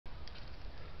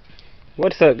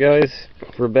What's up, guys?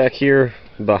 We're back here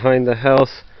behind the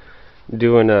house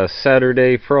doing a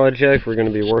Saturday project. We're going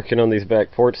to be working on these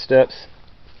back porch steps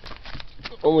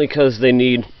only because they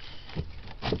need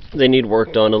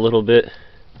work done a little bit.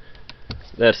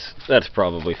 That's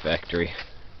probably factory.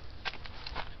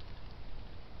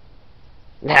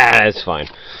 Nah, it's fine.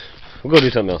 We'll go do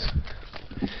something else.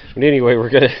 But anyway, we're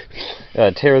going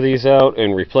to tear these out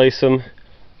and replace them.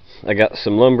 I got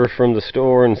some lumber from the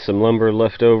store and some lumber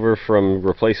left over from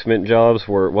replacement jobs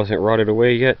where it wasn't rotted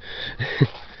away yet.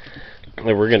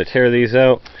 And we're going to tear these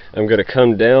out. I'm going to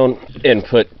come down and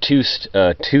put two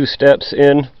steps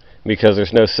in, because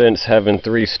there's no sense having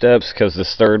 3 steps, because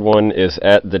this third one is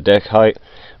at the deck height.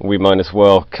 We might as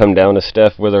well come down a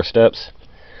step with our steps.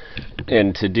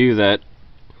 And to do that,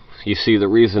 you see the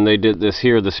reason they did this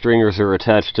here, the stringers are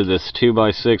attached to this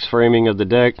 2x6 framing of the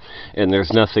deck, and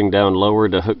there's nothing down lower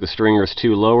to hook the stringers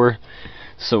to lower.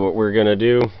 So what we're going to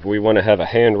do, we want to have a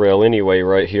handrail anyway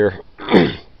right here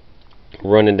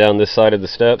running down this side of the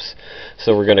steps.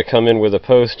 So we're going to come in with a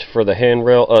post for the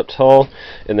handrail up tall,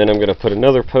 and then I'm going to put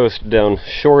another post down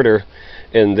shorter,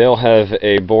 and they'll have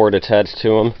a board attached to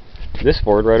them. This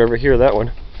board right over here, that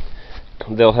one.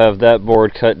 They'll have that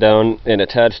board cut down and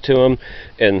attached to them,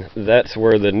 and that's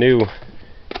where the new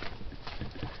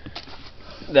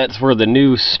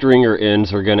stringer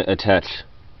ends are going to attach,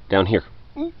 down here.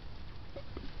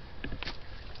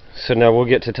 So now we'll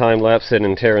get to time-lapsing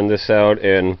and tearing this out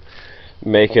and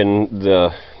making the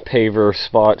paver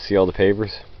spot. See all the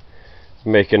pavers?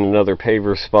 Making another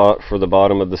paver spot for the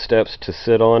bottom of the steps to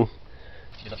sit on.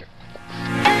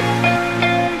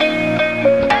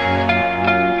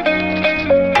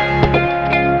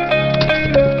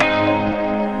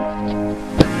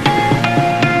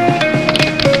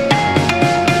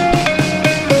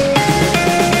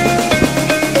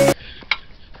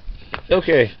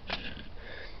 Okay,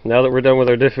 now that we're done with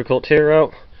our difficult tear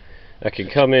out, I can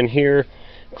come in here,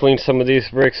 clean some of these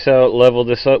bricks out, level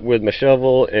this up with my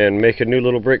shovel, and make a new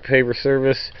little brick paver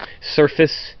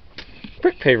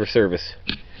brick paver surface.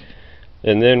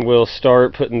 And then we'll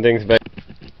start putting things back.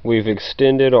 We've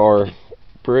extended our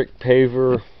brick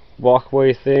paver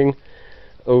walkway thing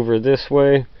over this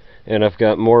way, and I've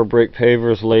got more brick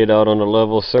pavers laid out on a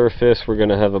level surface. We're going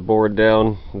to have a board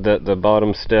down that the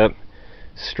bottom step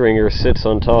stringer sits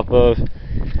on top of,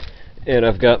 and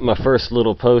I've got my first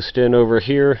little post in over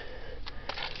here.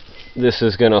 This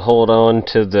is going to hold on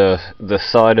to the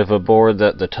side of a board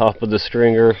that the top of the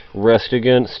stringer rests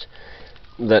against.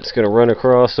 That's going to run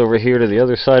across over here to the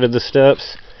other side of the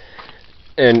steps,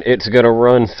 and it's going to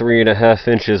run 3.5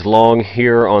 inches long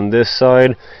here on this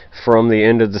side from the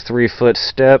end of the 3-foot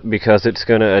step, because it's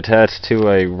going to attach to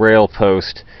a rail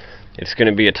post. It's going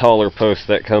to be a taller post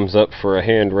that comes up for a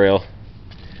handrail.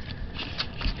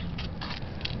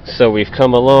 So we've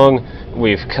come along,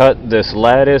 we've cut this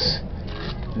lattice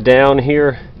down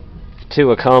here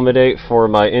to accommodate for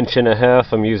my 1.5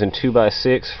 inch. I'm using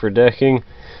 2x6 for decking.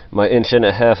 My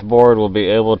 1.5 inch board will be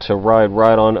able to ride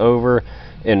right on over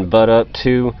and butt up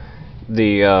to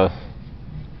the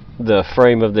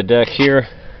frame of the deck here.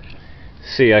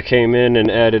 See, I came in and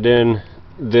added in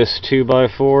this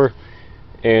 2x4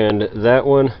 and that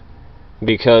one,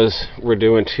 because we're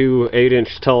doing 2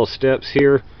 8-inch tall steps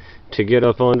here to get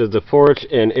up onto the porch,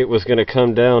 and it was going to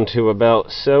come down to about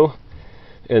so,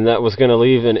 and that was going to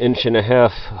leave an 1.5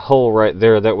 inch hole right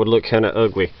there that would look kind of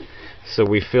ugly. So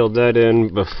we filled that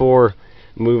in before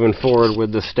moving forward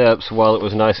with the steps while it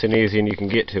was nice and easy and you can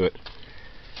get to it.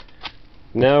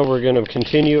 Now we're going to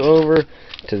continue over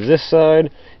to this side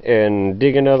and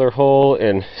dig another hole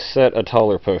and set a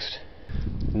taller post.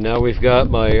 Now we've got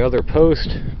my other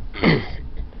post.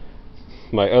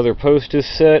 My other post is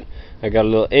set. I got a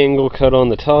little angle cut on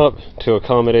the top to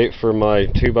accommodate for my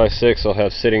 2x6 I'll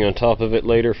have sitting on top of it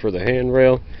later for the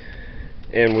handrail.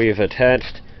 And we've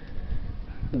attached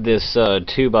this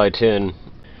 2x10.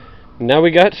 Now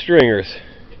we got stringers.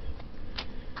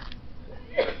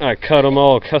 I cut them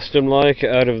all custom like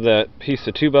out of that piece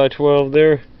of 2x12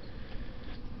 there.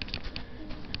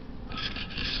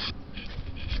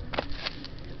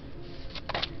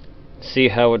 See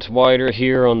how it's wider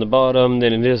here on the bottom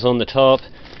than it is on the top?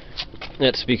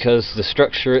 That's because the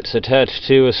structure it's attached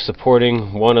to is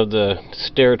supporting one of the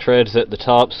stair treads at the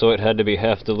top, so it had to be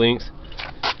half the length.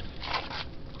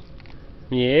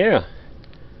 Yeah.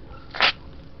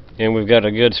 And we've got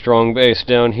a good strong base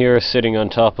down here sitting on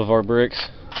top of our bricks.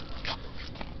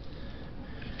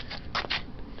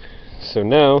 So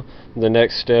now the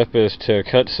next step is to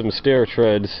cut some stair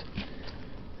treads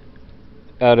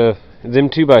out of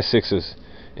them 2x6s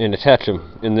and attach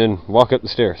them and then walk up the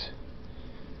stairs.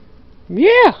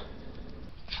 Yeah!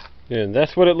 And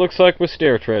that's what it looks like with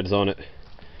stair treads on it.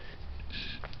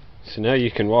 So now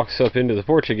you can walk up into the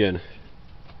porch again.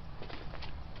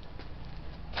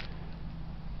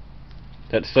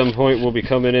 At some point we'll be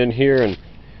coming in here and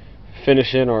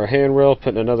finishing our handrail,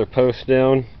 putting another post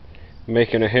down,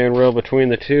 making a handrail between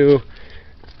the two,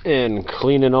 and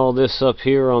cleaning all this up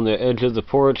here on the edge of the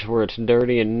porch where it's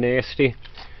dirty and nasty.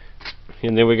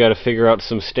 And then we got to figure out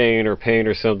some stain or paint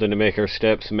or something to make our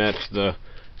steps match the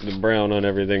brown on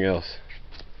everything else.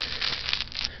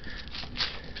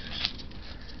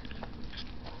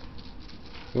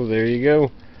 Well, there you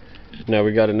go. Now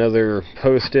we got another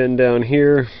post in down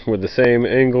here with the same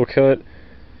angle cut.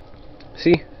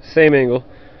 See? Same angle.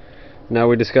 Now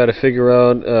we just got to figure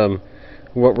out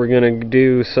what we're going to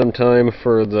do sometime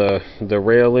for the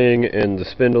railing and the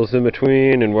spindles in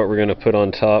between, and what we're going to put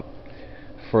on top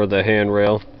for the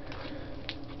handrail.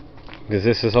 Because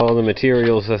this is all the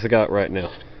materials that's got right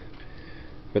now.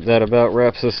 But that about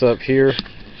wraps us up here.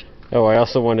 Oh, I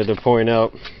also wanted to point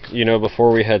out, you know,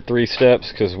 before we had 3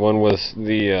 steps, because one was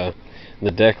the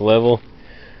deck level,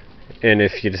 and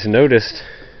if you just noticed,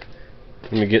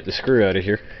 let me get the screw out of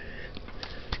here.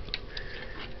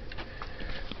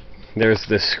 There's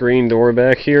this screen door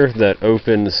back here that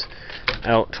opens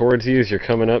out towards you as you're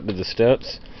coming up to the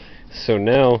steps. So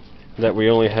now that we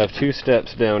only have 2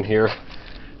 steps down here,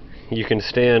 you can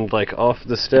stand like off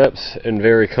the steps and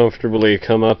very comfortably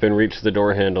come up and reach the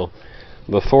door handle.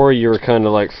 Before, you were kind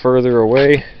of like further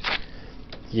away.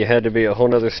 You had to be a whole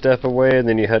nother step away, and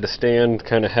then you had to stand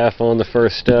kind of half on the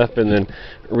first step and then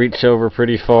reach over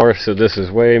pretty far. So this is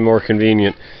way more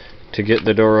convenient to get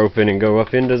the door open and go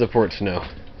up into the porch now.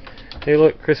 Hey,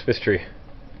 look, Christmas tree.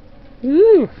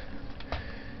 Woo!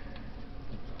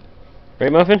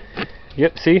 Right, Muffin?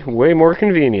 Yep, see? Way more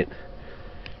convenient.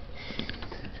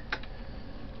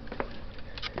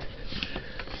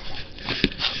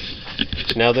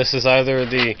 Now this is either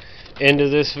the end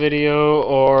of this video,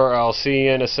 or I'll see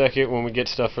you in a second when we get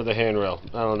stuff for the handrail.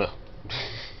 I don't know.